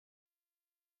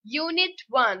Unit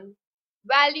 1.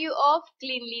 Value of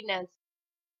Cleanliness.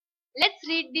 Let's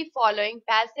read the following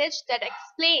passage that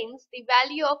explains the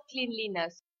value of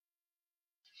cleanliness.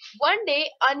 One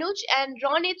day, Anuj and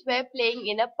Ronit were playing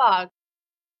in a park.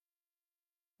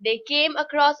 They came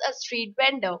across a street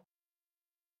vendor.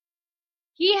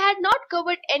 He had not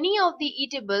covered any of the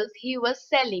eatables he was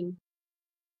selling.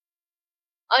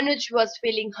 Anuj was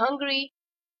feeling hungry.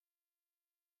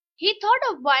 He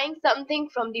thought of buying something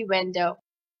from the vendor.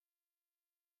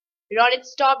 Ronit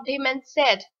stopped him and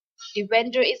said, "The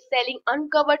vendor is selling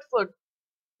uncovered food.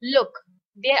 Look,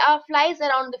 there are flies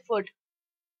around the food."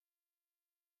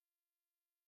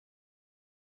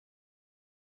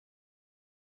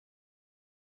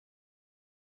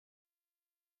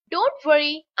 "Don't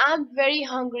worry, I'm very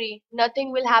hungry.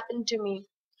 Nothing will happen to me,"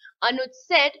 Anuj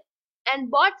said and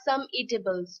bought some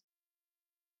eatables.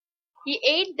 He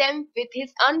ate them with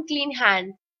his unclean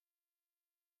hands.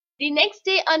 The next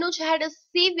day Anuj had a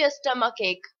severe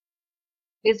stomachache.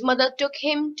 His mother took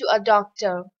him to a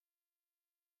doctor.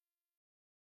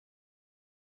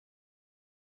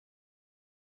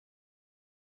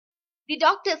 The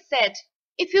doctor said,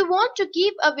 "If you want to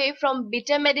keep away from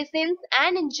bitter medicines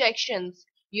and injections,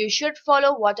 you should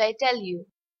follow what I tell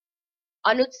you."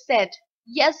 Anuj said,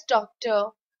 "Yes, doctor,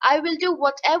 I will do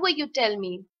whatever you tell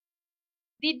me."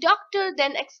 The doctor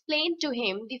then explained to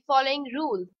him the following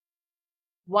rules.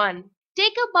 1.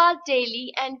 Take a bath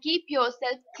daily and keep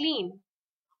yourself clean.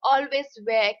 Always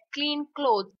wear clean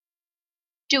clothes.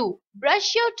 2.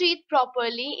 Brush your teeth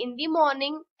properly in the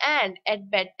morning and at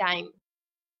bedtime.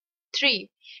 3.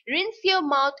 Rinse your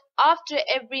mouth after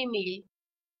every meal.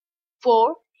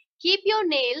 4. Keep your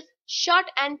nails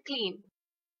short and clean.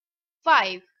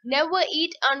 5. Never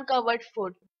eat uncovered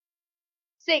food.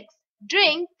 6.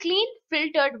 Drink clean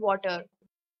filtered water.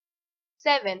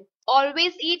 7.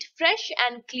 Always eat fresh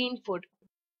and clean food.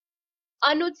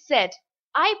 Anuj said,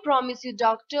 "I promise you,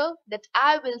 doctor, that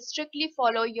I will strictly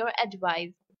follow your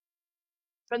advice."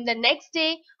 From the next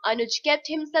day, Anuj kept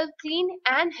himself clean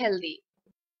and healthy.